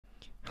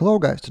Hello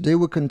guys, today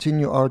we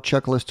continue our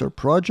checklister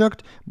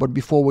project, but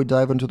before we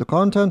dive into the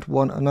content,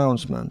 one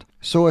announcement.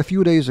 So a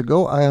few days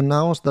ago, I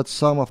announced that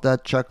some of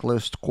that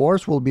checklist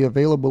course will be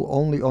available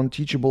only on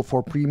Teachable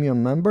for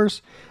premium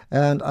members,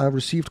 and I've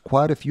received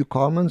quite a few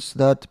comments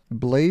that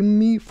blame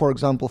me, for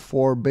example,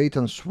 for bait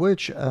and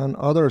switch and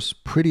others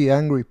pretty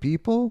angry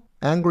people.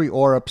 Angry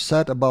or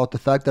upset about the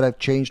fact that I've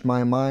changed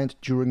my mind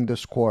during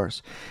this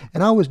course.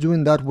 And I was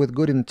doing that with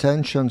good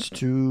intentions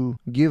to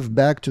give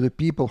back to the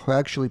people who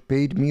actually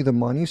paid me the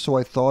money, so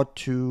I thought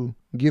to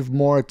give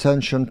more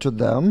attention to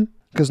them.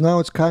 Because now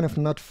it's kind of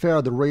not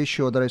fair, the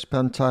ratio that I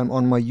spend time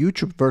on my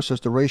YouTube versus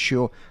the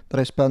ratio that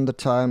I spend the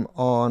time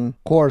on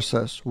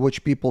courses,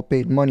 which people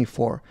paid money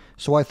for.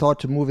 So I thought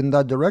to move in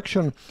that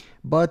direction.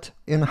 But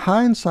in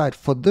hindsight,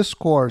 for this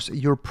course,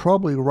 you're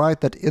probably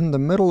right that in the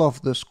middle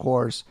of this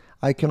course,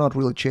 I cannot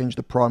really change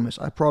the promise.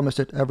 I promised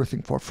it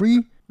everything for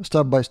free,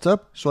 step by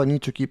step, so I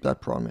need to keep that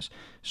promise.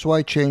 So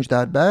I changed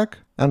that back,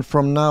 and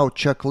from now,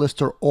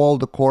 Checklister, all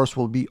the course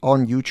will be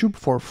on YouTube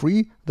for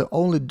free. The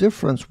only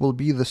difference will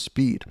be the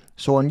speed.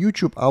 So on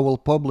YouTube, I will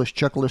publish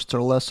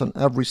Checklister lesson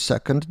every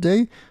second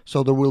day.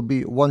 So there will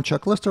be one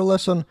Checklister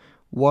lesson,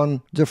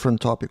 one different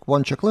topic,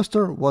 one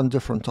checklister, one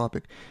different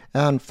topic.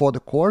 And for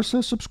the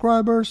courses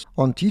subscribers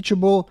on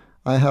Teachable,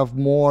 I have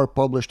more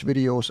published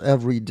videos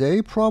every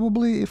day,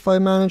 probably, if I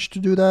manage to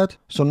do that.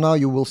 So now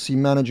you will see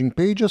Managing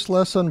Pages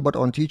lesson, but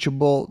on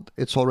Teachable,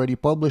 it's already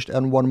published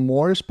and one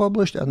more is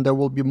published, and there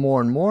will be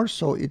more and more,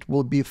 so it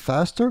will be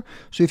faster.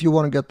 So if you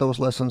want to get those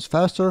lessons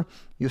faster,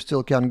 you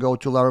still can go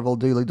to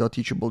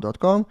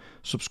laraveldaily.teachable.com,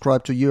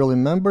 subscribe to yearly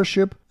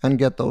membership, and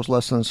get those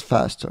lessons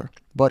faster.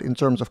 But in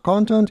terms of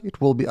content, it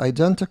will be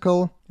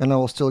identical, and I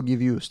will still give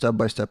you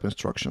step-by-step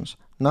instructions.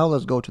 Now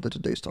let's go to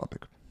today's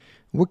topic.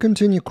 We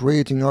continue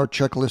creating our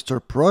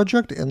checklister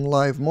project in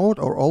live mode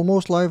or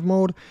almost live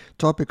mode.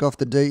 Topic of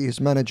the day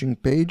is managing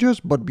pages,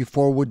 but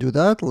before we do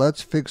that,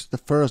 let's fix the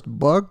first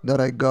bug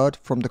that I got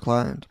from the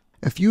client.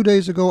 A few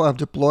days ago, I've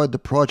deployed the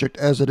project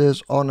as it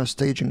is on a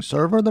staging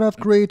server that I've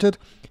created.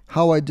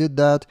 How I did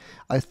that,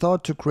 I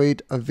thought to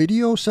create a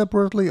video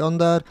separately on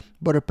that,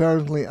 but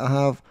apparently I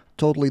have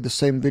totally the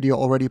same video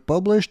already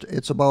published.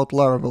 It's about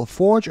Laravel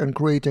Forge and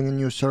creating a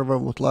new server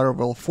with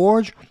Laravel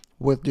Forge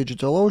with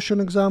DigitalOcean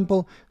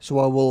example, so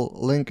I will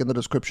link in the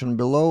description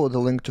below the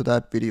link to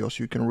that video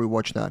so you can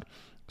rewatch that.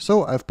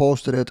 So I've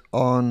posted it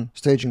on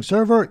staging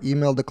server,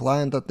 emailed the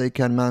client that they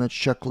can manage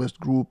checklist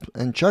group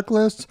and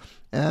checklists,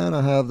 and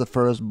I have the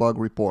first bug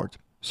report.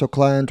 So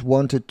client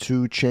wanted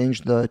to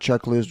change the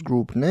checklist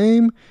group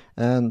name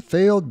and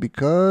failed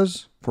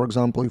because, for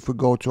example, if we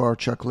go to our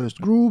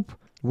checklist group,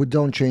 we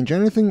don't change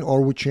anything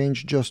or we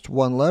change just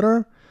one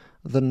letter,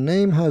 the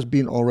name has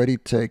been already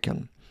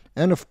taken.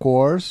 And of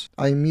course,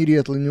 I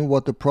immediately knew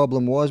what the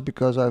problem was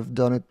because I've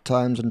done it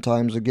times and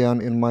times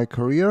again in my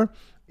career.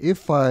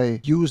 If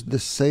I use the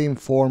same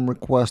form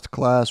request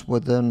class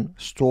within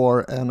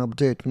store and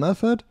update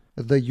method,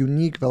 the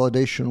unique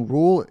validation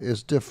rule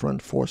is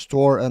different for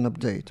store and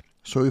update.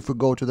 So if we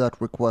go to that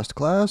request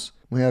class,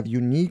 we have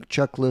unique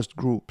checklist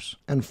groups.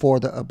 And for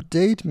the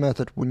update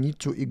method, we need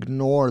to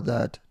ignore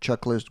that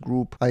checklist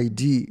group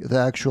ID, the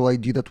actual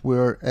ID that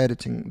we're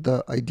editing,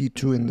 the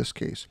ID2 in this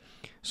case.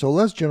 So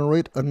let's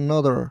generate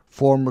another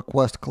form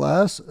request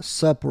class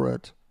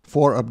separate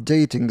for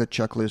updating the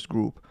checklist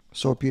group.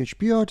 So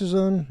PHP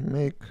artisan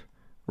make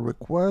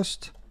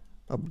request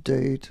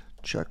update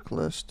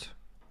checklist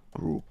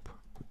group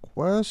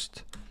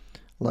request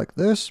like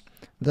this.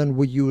 Then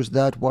we use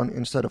that one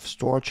instead of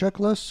store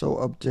checklist. So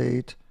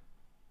update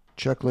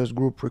checklist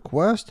group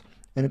request,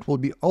 and it will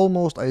be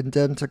almost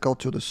identical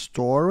to the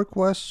store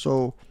request.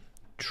 So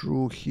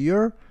true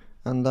here,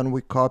 and then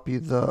we copy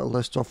the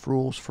list of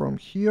rules from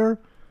here.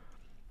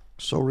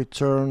 So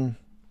return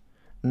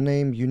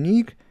name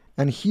unique,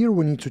 and here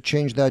we need to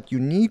change that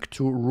unique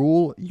to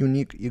rule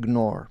unique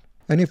ignore.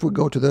 And if we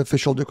go to the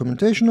official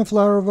documentation of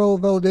Laravel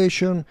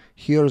validation,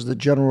 here's the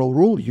general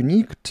rule,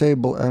 unique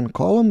table and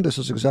column. This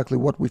is exactly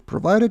what we've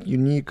provided,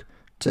 unique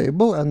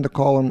table, and the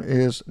column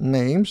is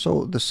name,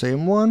 so the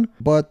same one,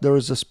 but there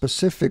is a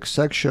specific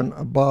section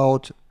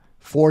about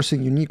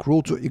forcing unique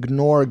rule to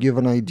ignore a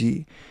given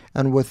ID.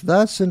 And with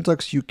that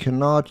syntax, you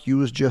cannot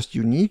use just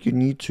unique, you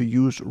need to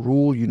use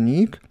rule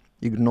unique,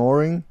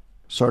 ignoring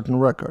certain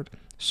record.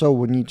 So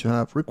we need to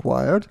have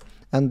required,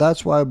 and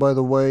that's why, by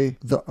the way,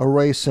 the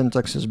array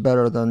syntax is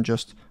better than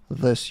just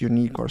this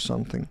unique or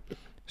something.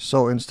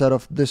 So instead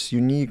of this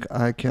unique,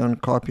 I can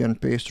copy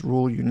and paste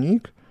rule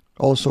unique.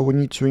 Also, we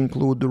need to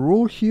include the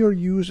rule here,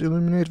 use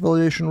eliminate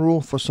validation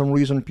rule. For some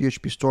reason,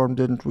 PHP Storm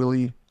didn't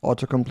really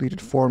autocomplete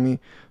it for me.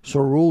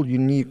 So rule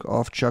unique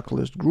of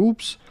checklist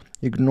groups,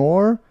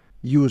 ignore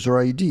user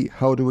ID.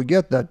 How do we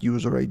get that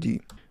user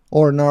ID?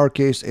 Or in our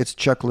case, it's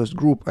checklist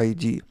group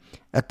ID.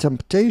 A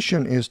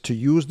temptation is to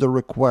use the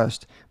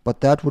request,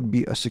 but that would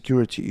be a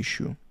security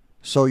issue.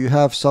 So you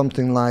have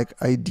something like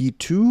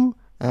ID2,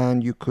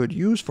 and you could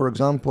use, for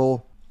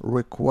example,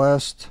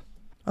 request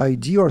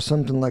ID or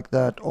something like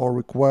that, or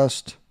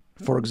request,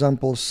 for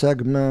example,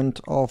 segment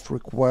of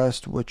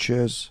request, which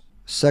is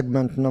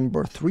segment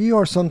number 3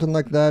 or something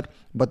like that,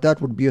 but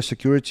that would be a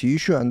security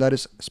issue, and that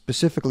is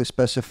specifically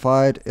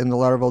specified in the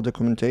Laravel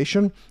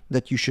documentation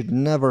that you should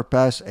never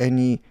pass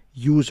any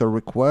user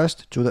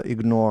request to the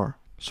ignore.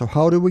 So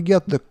how do we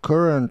get the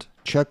current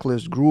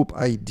checklist group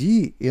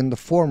ID in the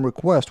form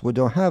request? We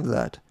don't have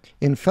that.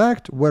 In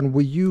fact, when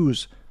we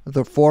use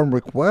the form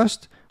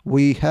request,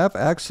 we have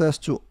access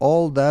to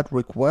all that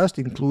request,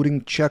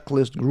 including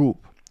checklist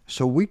group.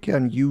 So we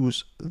can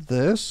use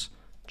this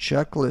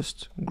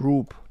checklist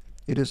group.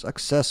 It is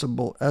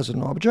accessible as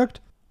an object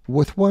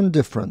with one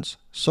difference.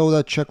 So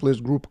that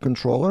checklist group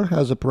controller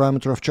has a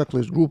parameter of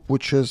checklist group,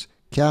 which is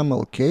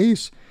camel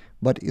case,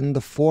 but in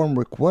the form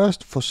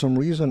request, for some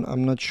reason,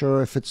 I'm not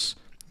sure if it's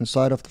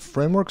inside of the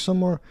framework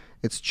somewhere,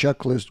 it's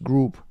checklist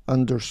group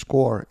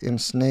underscore in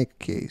snake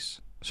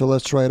case. So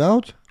let's try it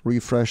out.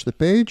 Refresh the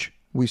page,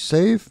 we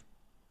save,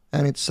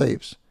 and it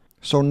saves.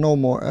 So no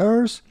more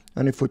errors.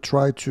 And if we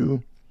try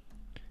to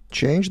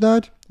change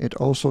that, it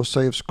also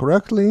saves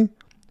correctly.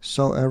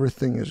 So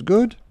everything is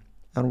good.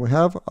 And we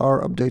have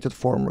our updated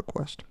form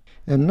request.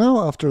 And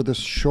now, after this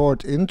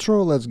short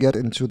intro, let's get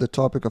into the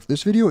topic of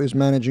this video, is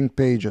managing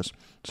pages.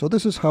 So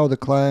this is how the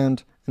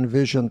client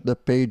envisioned the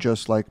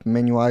pages, like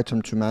menu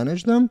item, to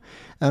manage them.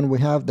 And we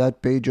have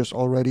that pages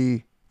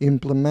already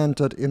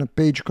implemented in a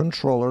page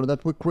controller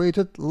that we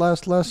created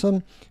last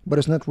lesson, but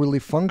it's not really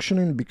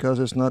functioning because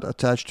it's not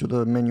attached to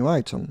the menu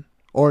item.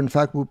 Or in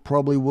fact, we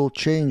probably will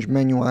change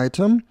menu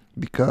item,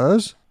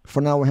 because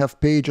for now we have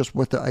pages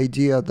with the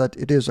idea that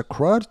it is a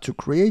CRUD to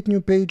create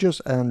new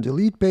pages and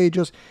delete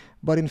pages.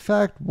 But in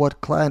fact,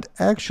 what client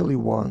actually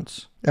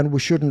wants, and we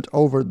shouldn't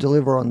over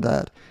deliver on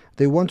that,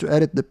 they want to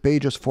edit the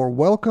pages for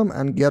welcome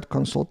and get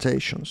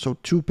consultation. So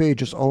 2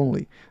 pages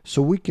only.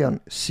 So we can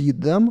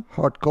seed them,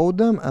 hard code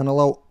them, and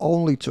allow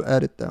only to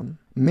edit them.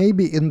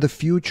 Maybe in the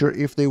future,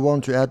 if they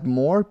want to add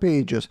more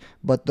pages,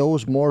 but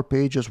those more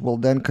pages will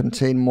then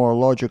contain more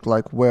logic,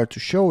 like where to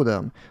show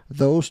them.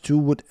 Those 2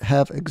 would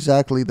have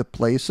exactly the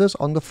places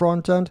on the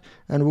front end,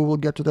 and we will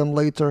get to them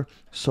later.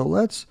 So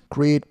let's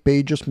create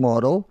pages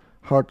model,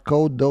 hard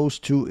code those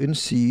 2 in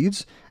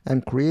seeds,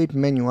 and create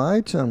menu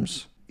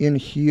items in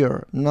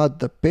here, not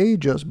the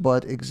pages,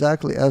 but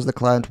exactly as the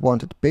client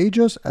wanted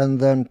pages,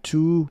 and then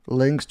 2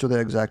 links to the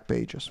exact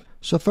pages.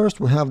 So first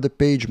we have the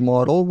page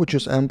model, which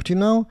is empty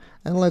now,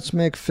 and let's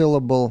make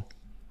fillable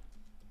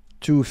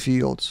 2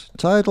 fields,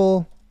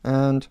 title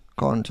and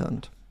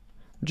content.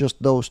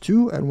 Just those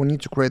 2, and we need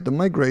to create the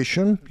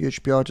migration,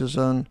 PHP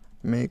artisan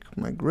make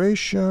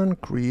migration,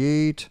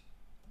 create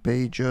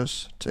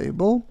pages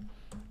table.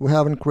 We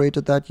haven't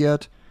created that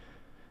yet.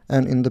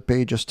 And in the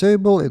pages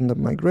table, in the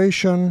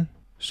migration,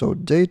 so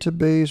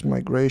database,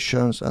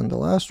 migrations, and the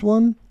last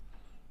one,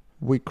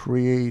 we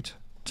create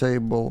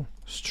table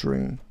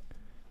string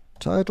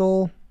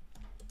title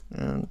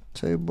and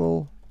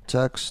table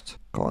text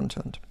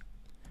content.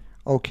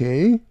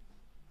 Okay,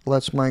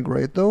 let's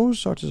migrate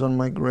those, artisan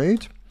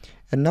migrate.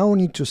 And now we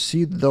need to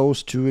seed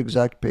those 2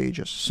 exact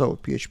pages. So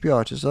PHP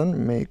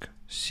artisan make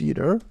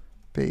seeder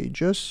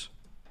pages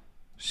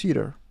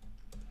seeder,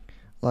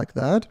 like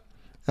that.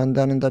 And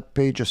then in that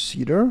pages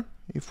seeder,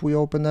 if we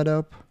open that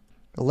up,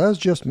 let's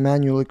just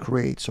manually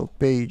create. So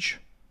page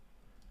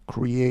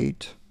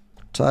create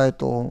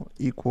title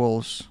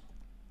equals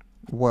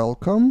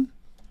welcome,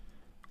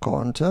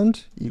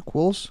 content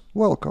equals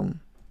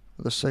welcome,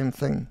 the same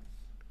thing.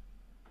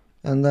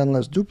 And then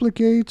let's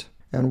duplicate,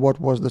 and what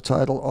was the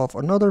title of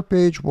another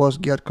page was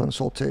get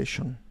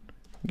consultation.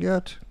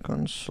 Get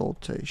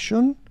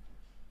consultation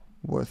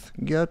with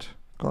get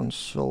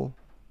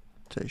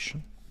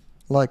consultation.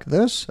 Like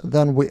this.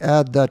 Then we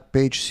add that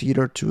page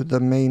seeder to the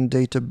main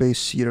database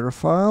seeder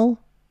file.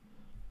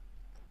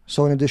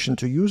 So in addition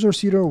to user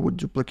seeder, we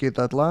duplicate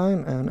that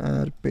line and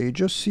add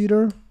pages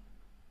seeder.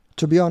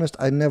 To be honest,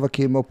 I never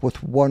came up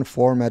with one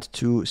format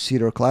to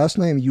seeder class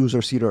name.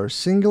 User seeder is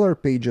singular,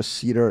 pages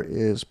seeder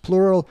is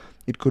plural.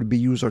 It could be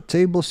user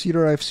table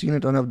seeder. I've seen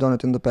it and I've done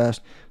it in the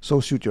past.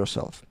 So suit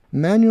yourself.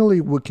 Manually,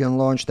 we can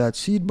launch that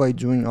seed by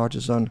doing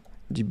artisan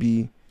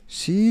db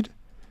seed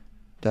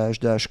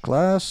 --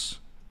 class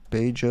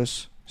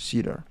pages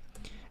seeder.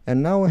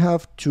 And now we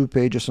have 2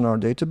 pages in our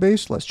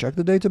database. Let's check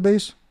the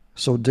database.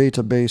 So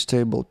database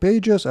table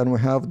pages, and we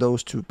have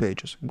those 2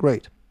 pages.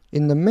 Great.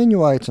 In the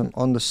menu item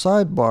on the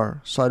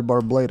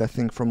sidebar blade, I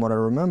think from what I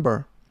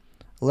remember,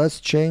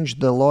 let's change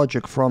the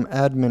logic from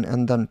admin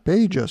and then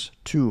pages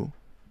to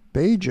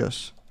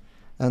pages.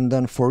 And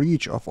then for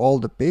each of all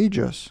the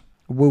pages,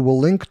 we will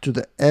link to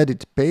the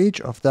edit page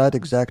of that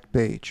exact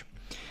page.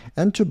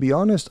 And to be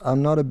honest,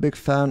 I'm not a big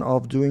fan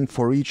of doing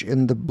for each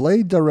in the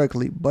blade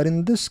directly, but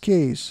in this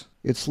case,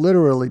 it's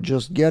literally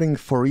just getting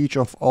for each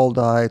of all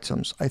the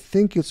items. I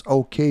think it's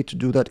okay to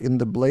do that in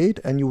the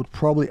blade, and you would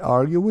probably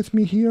argue with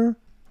me here,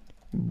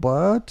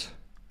 but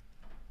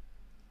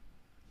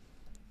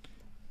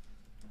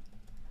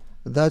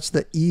that's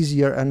the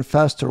easier and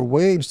faster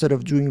way. Instead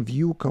of doing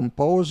view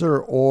composer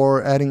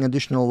or adding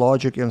additional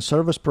logic in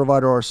service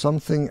provider or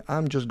something,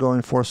 I'm just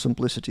going for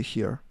simplicity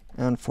here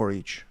and for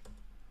each.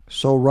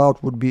 So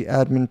route would be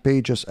admin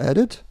pages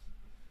edit,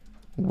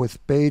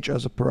 with page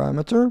as a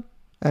parameter.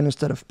 And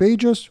instead of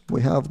pages,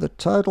 we have the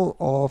title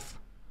of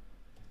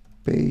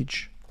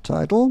page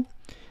title.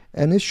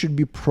 And it should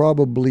be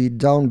probably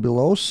down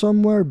below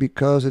somewhere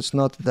because it's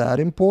not that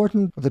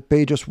important. The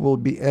pages will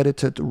be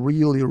edited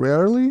really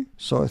rarely,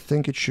 so I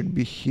think it should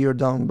be here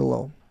down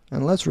below.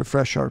 And let's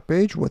refresh our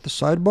page with the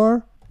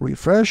sidebar,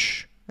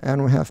 refresh,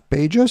 and we have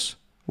pages,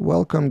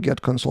 welcome,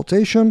 get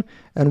consultation,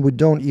 and we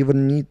don't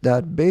even need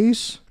that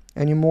base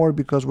anymore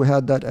because we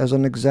had that as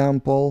an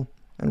example,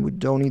 and we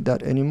don't need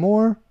that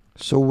anymore.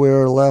 So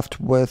we're left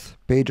with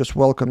pages,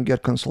 welcome,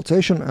 get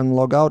consultation, and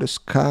logout is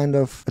kind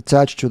of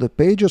attached to the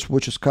pages,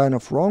 which is kind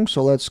of wrong.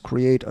 So let's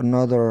create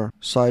another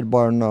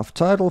sidebar nav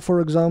title, for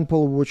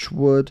example, which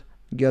would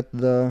get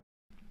the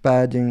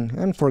padding,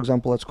 and for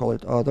example, let's call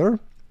it other,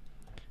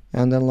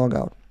 and then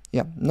logout.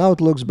 Yeah, now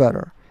it looks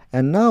better.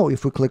 And now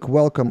if we click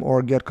welcome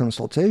or get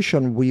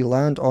consultation, we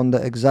land on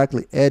the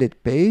exactly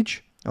edit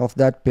page of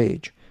that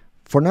page.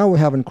 For now, we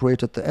haven't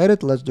created the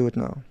edit. Let's do it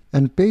now.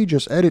 And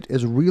pages edit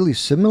is really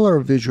similar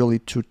visually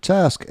to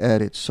task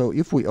edit. So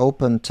if we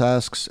open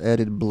tasks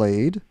edit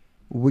blade,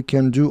 we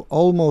can do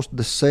almost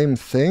the same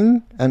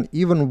thing. And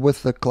even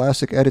with the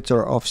classic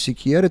editor of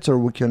CKey editor,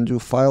 we can do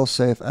file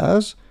save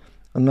as,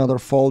 another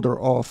folder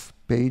of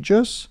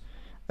pages,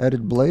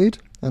 edit blade,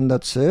 and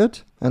that's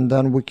it. And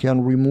then we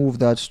can remove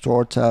that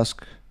store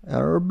task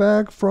error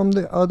bag from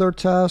the other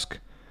task.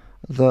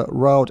 The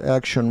route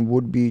action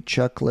would be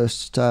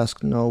checklists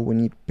task. No, we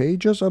need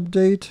pages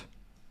update.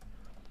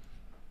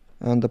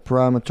 And the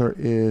parameter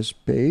is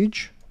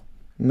page.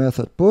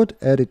 Method put,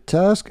 edit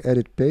task,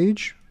 edit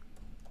page.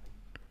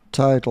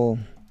 Title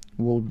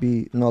will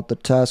be not the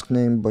task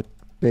name, but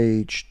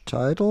page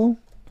title.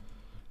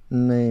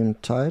 Name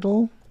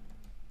title.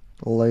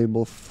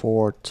 Label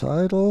for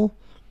title.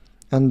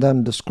 And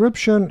then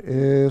description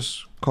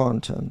is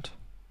content.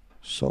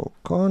 So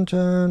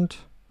content.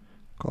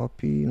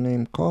 Copy,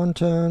 name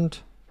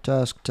content,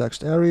 task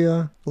text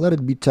area. Let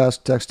it be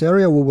task text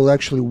area. We will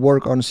actually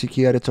work on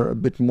CKey editor a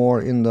bit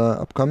more in the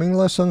upcoming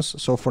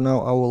lessons. So for now,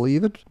 I will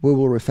leave it. We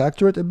will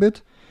refactor it a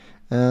bit.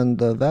 And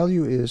the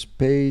value is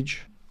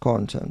page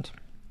content.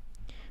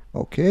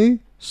 Okay,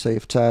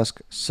 save task,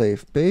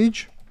 save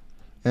page.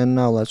 And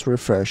now let's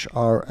refresh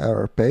our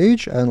error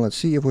page and let's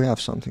see if we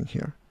have something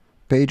here.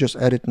 Pages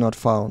edit not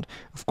found.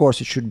 Of course,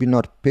 it should be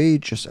not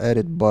pages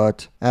edit,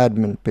 but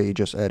admin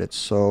pages edit.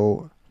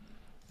 So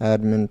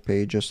admin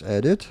pages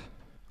edit,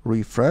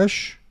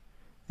 refresh,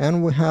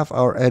 and we have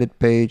our edit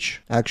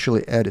page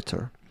actually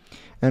editor.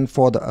 And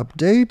for the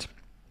update,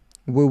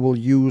 we will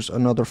use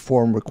another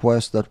form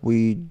request that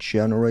we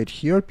generate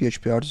here,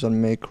 PHP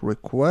Artisan make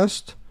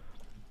request,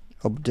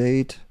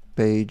 update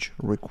page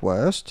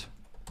request.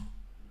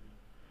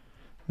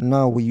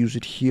 Now we use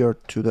it here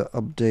to the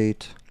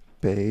update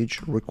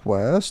page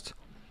request.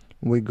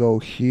 We go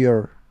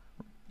here,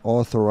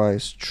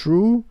 authorize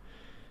true,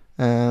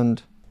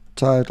 and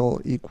title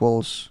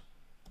equals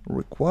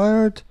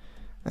required,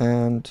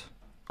 and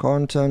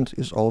content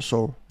is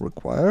also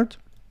required,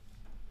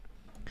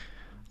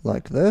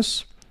 like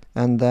this.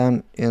 And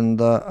then in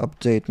the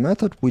update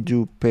method, we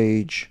do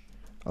page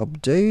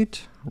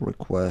update,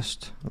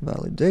 request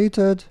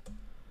validated,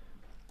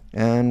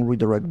 and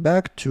redirect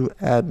back to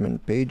admin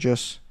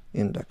pages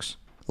index.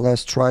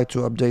 Let's try to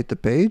update the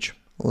page.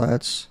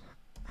 Let's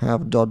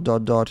have ...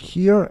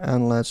 here,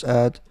 and let's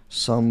add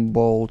some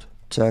bold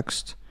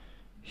text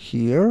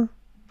here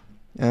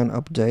and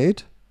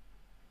update.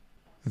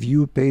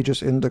 View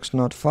pages index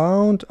not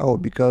found. Oh,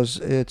 because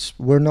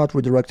we're not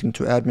redirecting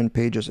to admin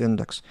pages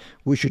index.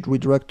 We should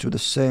redirect to the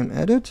same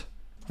edit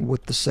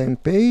with the same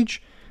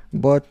page,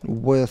 but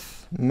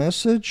with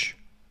message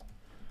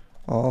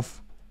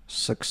of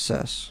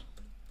success.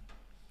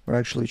 Or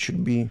actually it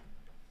should be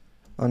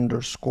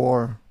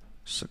underscore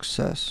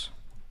success.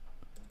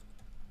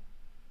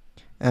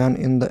 And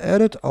in the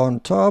edit on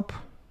top,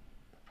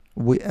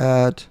 we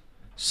add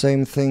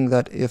same thing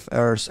that if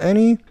errors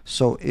any.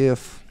 So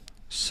if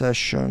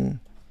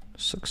session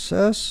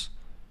success,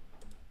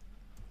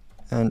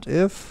 and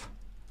if,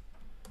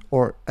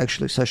 or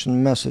actually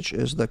session message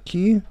is the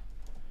key,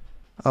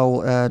 I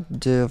will add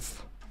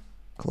div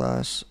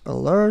class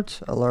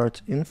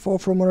alert info.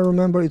 From what I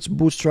remember, it's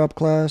bootstrap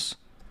class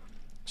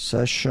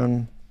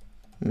session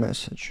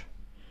message.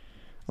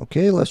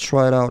 Okay, let's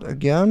try it out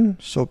again.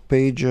 So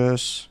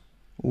pages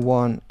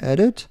one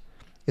edit.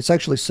 It's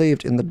actually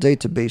saved in the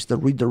database. The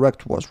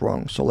redirect was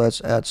wrong. So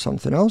let's add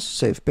something else,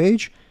 save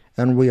page,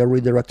 and we are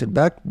redirected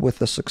back with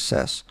the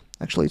success.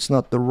 Actually, it's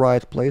not the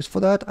right place for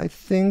that. I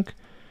think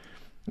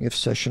if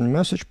session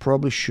message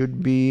probably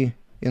should be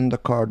in the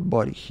card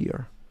body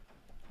here,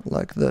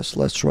 like this.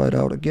 Let's try it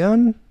out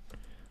again.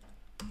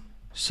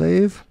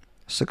 Save,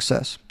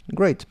 success.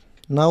 Great.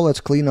 Now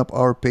let's clean up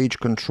our page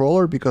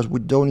controller because we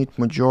don't need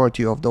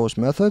majority of those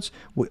methods.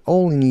 We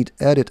only need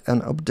edit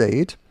and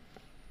update.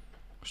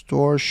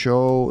 Store,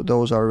 show,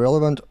 those are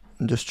relevant.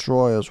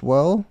 Destroy as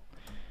well.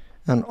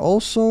 And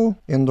also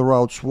in the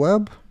routes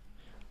web,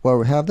 where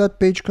we have that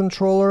page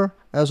controller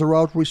as a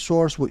route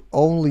resource, we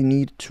only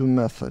need two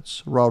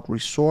methods. Route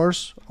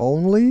resource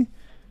only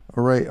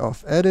array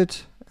of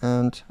edit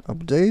and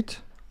update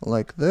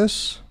like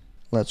this.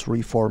 Let's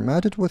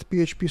reformat it with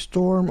PHP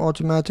Storm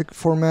automatic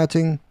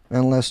formatting,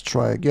 and let's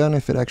try again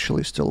if it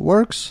actually still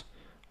works.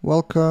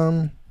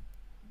 Welcome,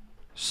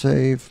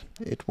 save,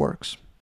 it works.